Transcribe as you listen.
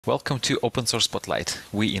Welcome to Open Source Spotlight.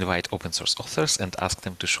 We invite open source authors and ask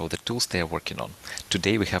them to show the tools they are working on.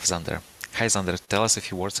 Today we have Xander. Hi Xander, tell us a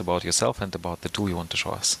few words about yourself and about the tool you want to show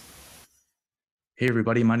us. Hey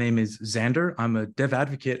everybody, my name is Xander. I'm a dev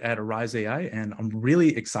advocate at ROUGE AI, and I'm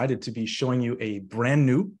really excited to be showing you a brand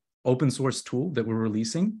new open source tool that we're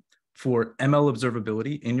releasing for ML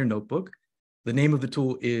observability in your notebook. The name of the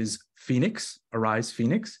tool is Phoenix, Arise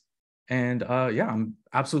Phoenix. And yeah, I'm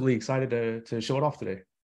absolutely excited to show it off today.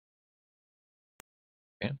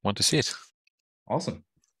 Okay, want to see it? Awesome.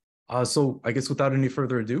 So I guess without any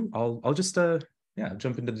further ado, I'll just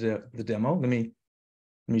jump into the demo. Let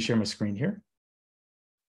me share my screen here.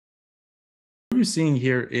 What you're seeing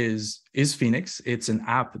here is Phoenix. It's an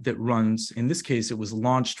app that runs, in this case, it was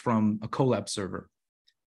launched from a Colab server.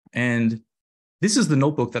 And this is the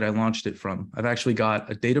notebook that I launched it from. I've actually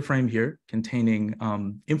got a data frame here containing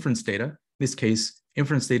inference data, in this case,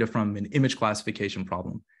 inference data from an image classification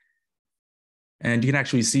problem. And you can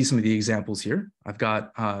actually see some of the examples here. I've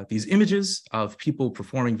got these images of people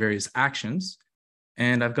performing various actions,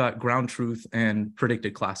 and I've got ground truth and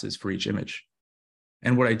predicted classes for each image.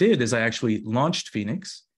 And what I did is I actually launched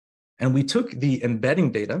Phoenix, and we took the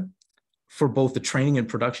embedding data for both the training and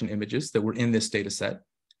production images that were in this data set.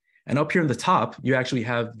 And up here in the top, you actually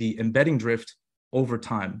have the embedding drift over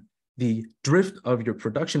time, the drift of your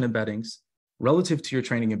production embeddings relative to your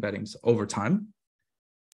training embeddings over time.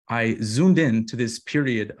 I zoomed in to this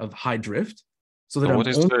period of high drift so that what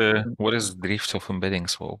is drift of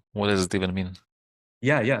embeddings? Well, what does it even mean?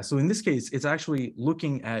 Yeah. So in this case, it's actually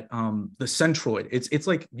looking at the centroid. It's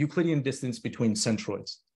like Euclidean distance between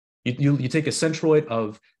centroids. You take a centroid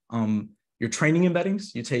of your training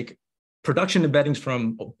embeddings. You take production embeddings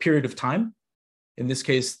from a period of time. In this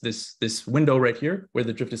case, this window right here where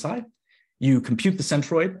the drift is high. You compute the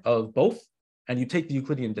centroid of both, and you take the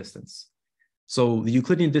Euclidean distance. So the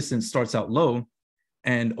Euclidean distance starts out low,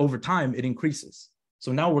 and over time it increases.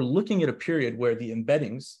 So now we're looking at a period where the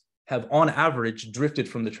embeddings have on average drifted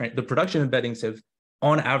from the production embeddings have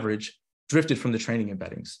on average drifted from the training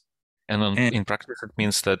embeddings. And in practice, it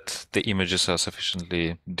means that the images are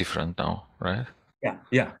sufficiently different now, right?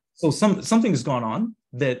 Yeah. So something's gone on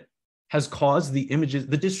that has caused the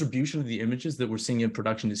distribution of the images that we're seeing in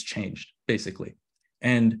production has changed, basically.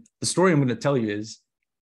 And the story I'm going to tell you is,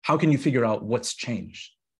 how can you figure out what's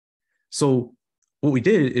changed? So what we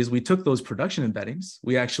did is we took those production embeddings,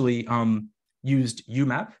 we actually used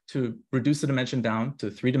UMAP to reduce the dimension down to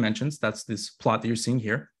 3 dimensions. That's this plot that you're seeing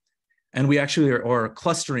here. And we actually are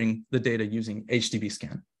clustering the data using HDB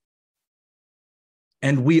scan.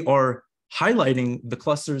 And we are highlighting the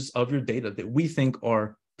clusters of your data that we think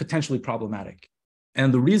are potentially problematic.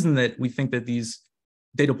 And the reason that we think that these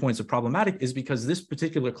data points are problematic is because this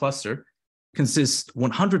particular cluster consists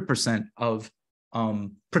 100% of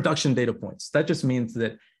production data points. That just means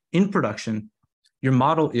that in production, your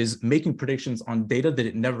model is making predictions on data that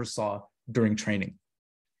it never saw during training.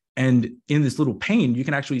 And in this little pane, you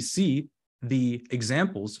can actually see the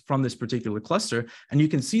examples from this particular cluster, and you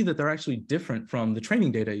can see that they're actually different from the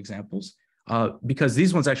training data examples because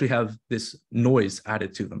these ones actually have this noise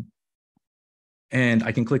added to them. And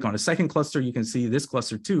I can click on a second cluster. You can see this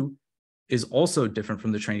cluster too is also different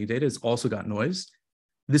from the training data. It's also got noise.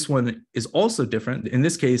 This one is also different. In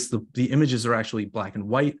this case, the images are actually black and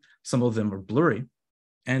white. Some of them are blurry.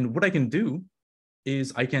 And what I can do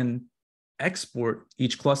is I can export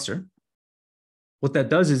each cluster. What that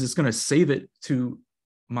does is it's going to save it to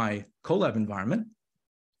my Colab environment,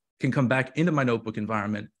 can come back into my notebook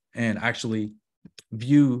environment and actually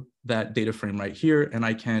view that data frame right here. And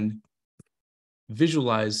I can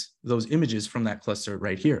visualize those images from that cluster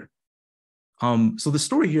right here. So the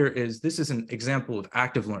story here is this is an example of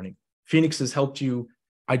active learning. Phoenix has helped you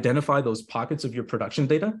identify those pockets of your production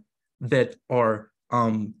data that are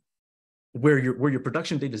where your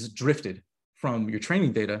production data is drifted from your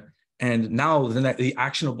training data. And now the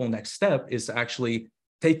actionable next step is to actually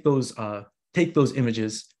take those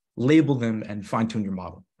images, label them, and fine-tune your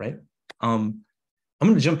model, right? I'm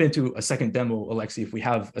going to jump into a second demo, Alexi, if we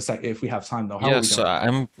have time though.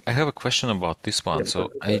 I have a question about this one. Yeah,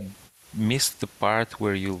 so I missed the part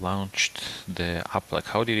where you launched the app. Like,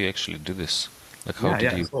 how did you actually do this? Like, how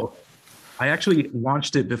did you? So I actually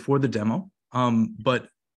launched it before the demo, but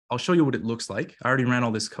I'll show you what it looks like. I already ran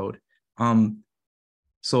all this code.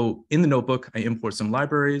 So in the notebook, I import some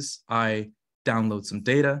libraries, I download some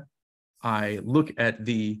data, I look at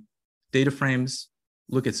the data frames,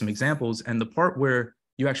 look at some examples, and the part where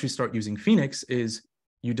you actually start using Phoenix is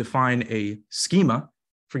you define a schema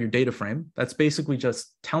for your data frame. That's basically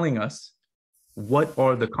just telling us what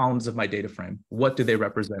are the columns of my data frame? What do they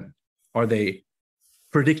represent? Are they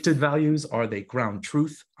Predicted values, are they ground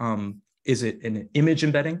truth? Is it an image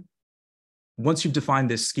embedding? Once you've defined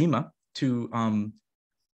this schema to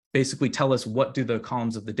basically tell us what do the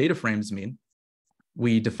columns of the data frames mean,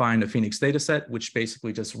 we define a Phoenix data set, which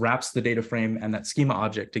basically just wraps the data frame and that schema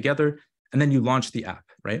object together. And then you launch the app,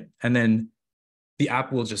 right? And then the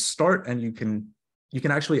app will just start, and you can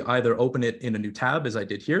actually either open it in a new tab, as I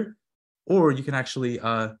did here, or you can actually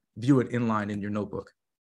view it inline in your notebook.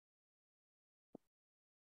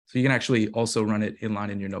 So you can actually also run it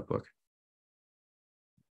inline in your notebook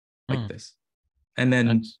like this. And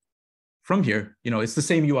then from here, it's the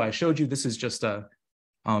same UI I showed you. This is just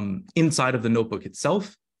inside of the notebook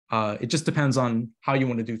itself. It just depends on how you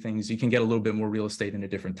want to do things. You can get a little bit more real estate in a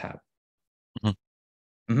different tab.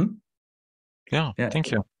 Yeah,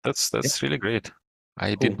 thank you. That's really great.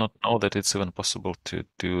 I did not know that it's even possible to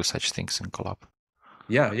do such things in Colab.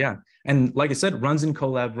 Yeah. And like I said, runs in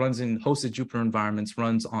Colab, runs in hosted Jupyter environments,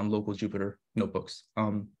 runs on local Jupyter notebooks.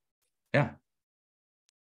 Yeah.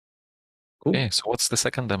 Cool. Okay, so what's the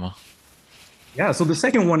second demo? Yeah, so the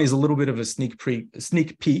second one is a little bit of a sneak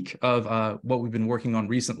peek of what we've been working on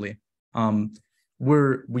recently.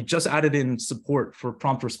 We just added in support for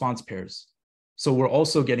prompt response pairs. So we're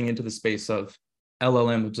also getting into the space of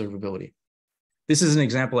LLM observability. This is an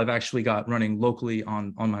example I've actually got running locally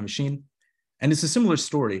on my machine. And it's a similar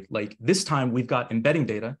story. Like this time we've got embedding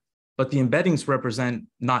data, but the embeddings represent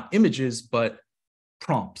not images, but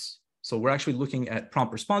prompts. So we're actually looking at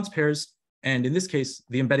prompt response pairs. And in this case,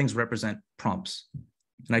 the embeddings represent prompts.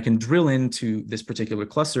 And I can drill into this particular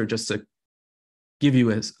cluster just to give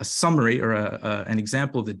you a summary or an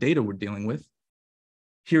example of the data we're dealing with.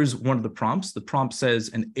 Here's one of the prompts. The prompt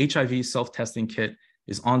says an HIV self-testing kit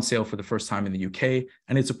is on sale for the first time in the UK,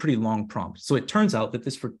 and it's a pretty long prompt. So it turns out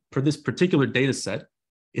that for this particular data set,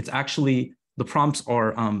 it's actually, the prompts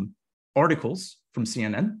are articles from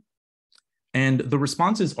CNN, and the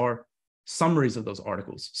responses are summaries of those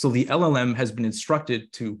articles. So the LLM has been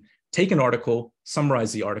instructed to take an article,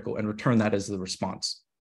 summarize the article, and return that as the response.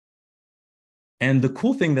 And the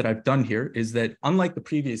cool thing that I've done here is that, unlike the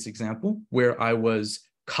previous example, where I was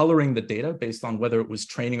coloring the data based on whether it was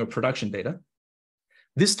training or production data,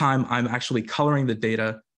 this time I'm actually coloring the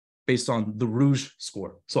data based on the ROUGE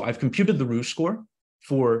score. So I've computed the ROUGE score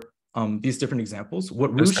for these different examples.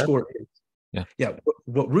 What ROUGE score is,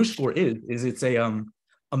 what ROUGE score is it's a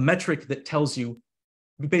metric that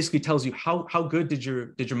basically tells you how good did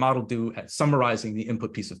your model do at summarizing the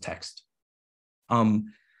input piece of text.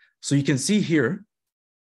 So you can see here,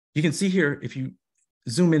 if you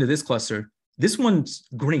zoom into this cluster, this one's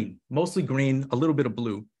green, mostly green, a little bit of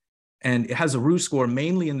blue. And it has a ROUGE score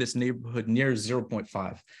mainly in this neighborhood near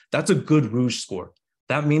 0.5. That's a good ROUGE score.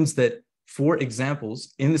 That means that for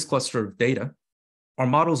examples in this cluster of data, our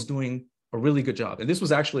model's doing a really good job. And this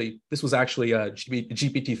was actually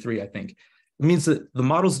GPT-3, I think. It means that the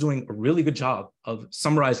model's doing a really good job of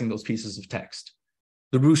summarizing those pieces of text.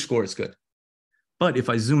 The ROUGE score is good. But if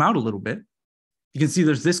I zoom out a little bit, you can see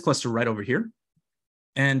there's this cluster right over here.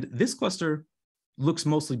 And this cluster looks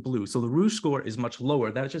mostly blue. So the ROUGE score is much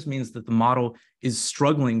lower. That just means that the model is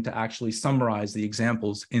struggling to actually summarize the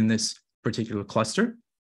examples in this particular cluster.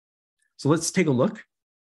 So let's take a look.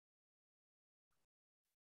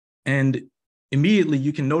 And immediately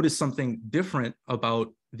you can notice something different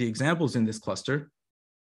about the examples in this cluster.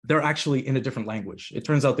 They're actually in a different language. It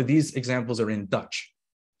turns out that these examples are in Dutch.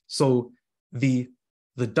 So the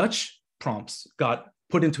Dutch prompts got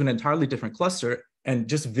put into an entirely different cluster, and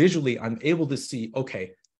just visually, I'm able to see,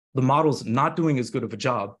 okay, the model's not doing as good of a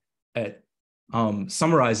job at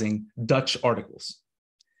summarizing Dutch articles.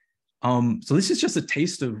 So this is just a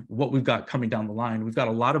taste of what we've got coming down the line. We've got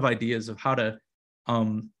a lot of ideas of how to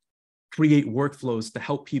create workflows to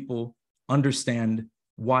help people understand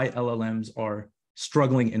why LLMs are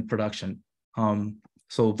struggling in production.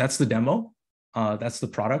 So that's the demo, that's the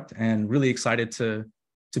product, and really excited to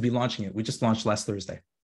be launching it. We just launched last Thursday.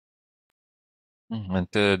 And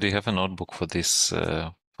do you have a notebook for this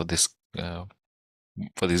demo,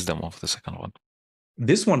 for the second one?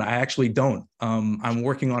 This one I actually don't. I'm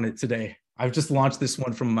working on it today. I've just launched this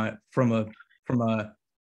one from a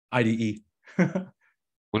IDE.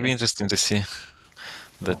 Would be interesting to see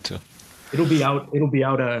that too. It'll be out.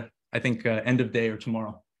 I think end of day or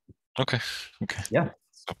tomorrow. Okay. Yeah.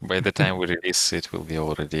 So by the time we release it, will be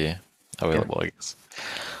already available, I guess.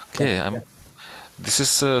 Okay. This is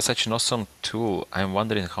such an awesome tool. I'm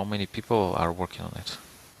wondering how many people are working on it.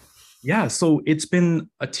 Yeah, so it's been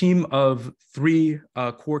a team of 3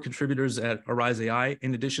 core contributors at Arise AI,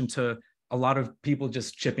 in addition to a lot of people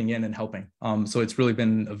just chipping in and helping. So it's really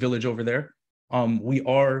been a village over there. We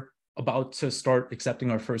are about to start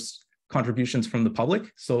accepting our first contributions from the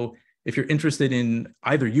public. So if you're interested in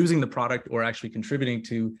either using the product or actually contributing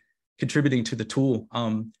to the tool,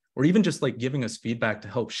 or even just like giving us feedback to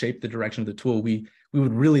help shape the direction of the tool, we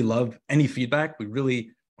would really love any feedback. We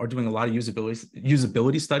really are doing a lot of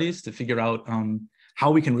usability studies to figure out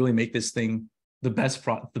how we can really make this thing the best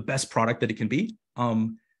product that it can be. So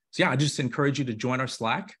yeah, I just encourage you to join our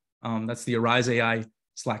Slack. That's the Arise AI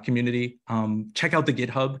Slack community. Check out the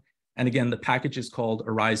GitHub. And again, the package is called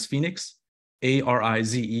Arise Phoenix,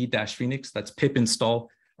 ARIZE-Phoenix. That's pip install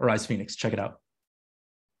Arise Phoenix. Check it out.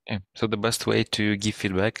 Okay. So the best way to give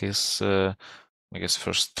feedback is, I guess,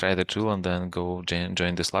 first try the tool and then go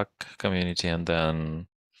join the Slack community. And then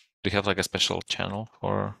do you have like a special channel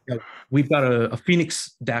for? Yeah, we've got a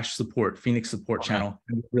Phoenix support Okay. channel.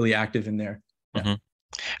 And we're really active in there. Yeah. Mm-hmm.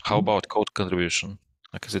 How about code contribution?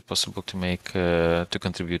 Like, is it possible to make to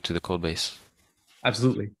contribute to the code base?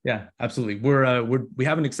 Absolutely. Yeah, absolutely. We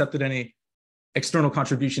haven't accepted any external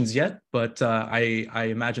contributions yet, but I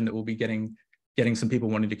imagine that we'll be getting some people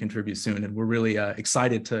wanting to contribute soon, and we're really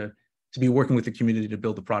excited to be working with the community to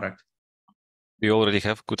build the product. Do you already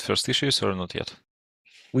have good first issues or not yet?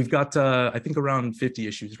 We've got I think around 50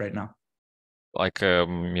 issues right now. Like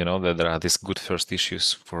that there are these good first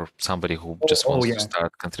issues for somebody who just wants to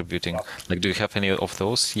start contributing. Like, do you have any of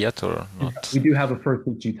those yet or not? We do have a first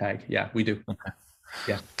issue tag. Yeah, we do. Okay.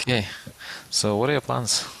 Yeah. Okay. So what are your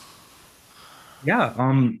plans? Yeah.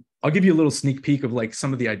 I'll give you a little sneak peek of like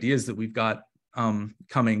some of the ideas that we've got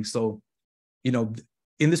coming. So,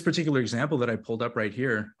 in this particular example that I pulled up right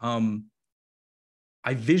here,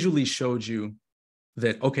 I visually showed you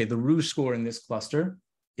that, okay, the ROUGE score in this cluster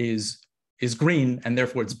is green, and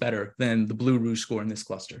therefore it's better than the blue ROUGE score in this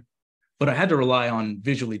cluster. But I had to rely on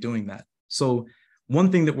visually doing that. So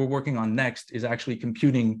one thing that we're working on next is actually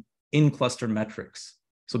computing in-cluster metrics.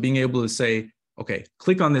 So being able to say, okay,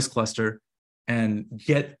 click on this cluster and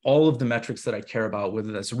get all of the metrics that I care about,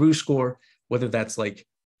 whether that's ROUGE score, whether that's like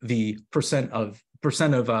the percent of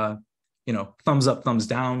thumbs up, thumbs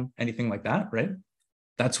down, anything like that, right?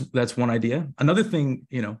 That's one idea. Another thing,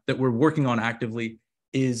 that we're working on actively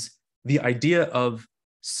is the idea of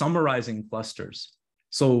summarizing clusters.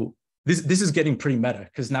 So this is getting pretty meta,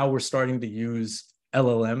 because now we're starting to use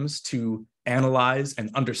LLMs to analyze and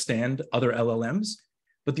understand other LLMs.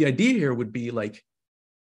 But the idea here would be like,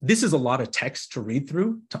 this is a lot of text to read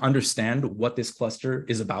through to understand what this cluster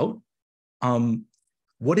is about.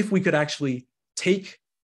 What if we could actually take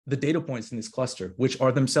the data points in this cluster, which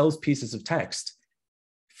are themselves pieces of text,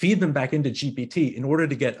 feed them back into GPT in order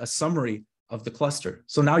to get a summary of the cluster?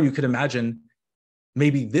 So now you could imagine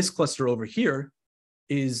maybe this cluster over here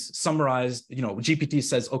is summarized, GPT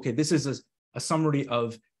says, okay, this is a summary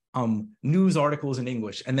of news articles in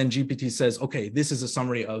English. And then GPT says, okay, this is a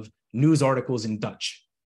summary of news articles in Dutch.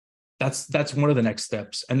 That's one of the next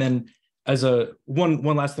steps. And then as one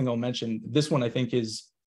last thing I'll mention, this one I think is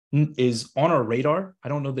on our radar. I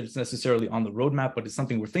don't know that it's necessarily on the roadmap, but it's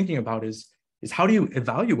something we're thinking about is how do you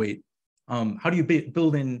evaluate, how do you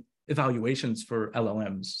build in evaluations for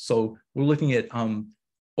LLMs? So we're looking at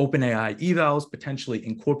OpenAI evals, potentially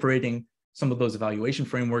incorporating some of those evaluation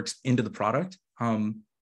frameworks into the product.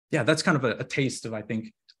 Yeah, that's kind of a taste of, I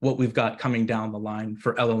think, what we've got coming down the line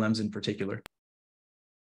for LLMs in particular.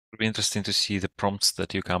 It'll be interesting to see the prompts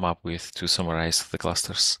that you come up with to summarize the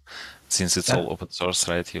clusters. Since it's all open source,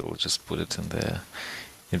 right? You'll just put it in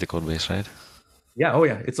the code base, right? Yeah. Oh,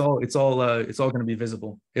 yeah. It's all going to be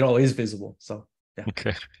visible. It all is visible. So yeah.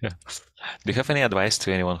 Okay. Yeah. Do you have any advice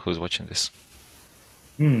to anyone who's watching this?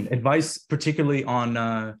 Advice, particularly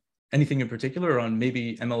on anything in particular, or on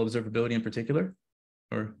maybe ML observability in particular,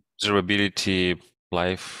 or observability,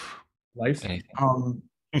 life. Anything.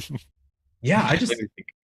 Yeah.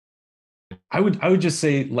 I would just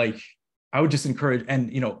say, like, I would just encourage,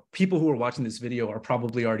 and people who are watching this video are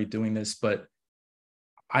probably already doing this, but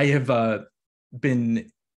I have been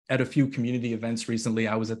at a few community events recently.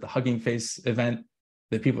 I was at the Hugging Face event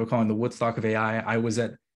that people are calling the Woodstock of AI. I was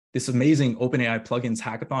at this amazing OpenAI plugins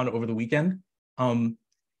hackathon over the weekend.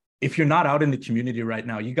 If you're not out in the community right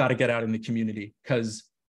now, you got to get out in the community, because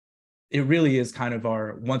it really is kind of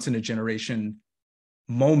our once in a generation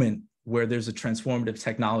moment where there's a transformative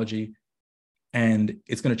technology, and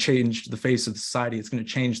it's going to change the face of society. It's going to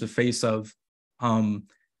change the face of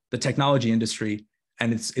the technology industry.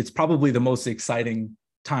 And it's probably the most exciting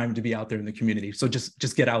time to be out there in the community. So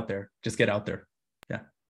just get out there. Just get out there. Yeah.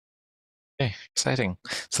 Okay, exciting.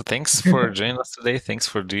 So thanks for joining us today. Thanks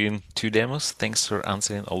for doing 2 demos. Thanks for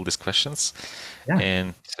answering all these questions. Yeah.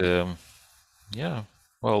 And yeah,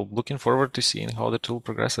 well, looking forward to seeing how the tool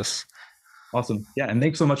progresses. Awesome. Yeah. And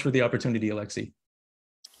thanks so much for the opportunity, Alexi.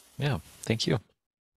 Yeah, thank you.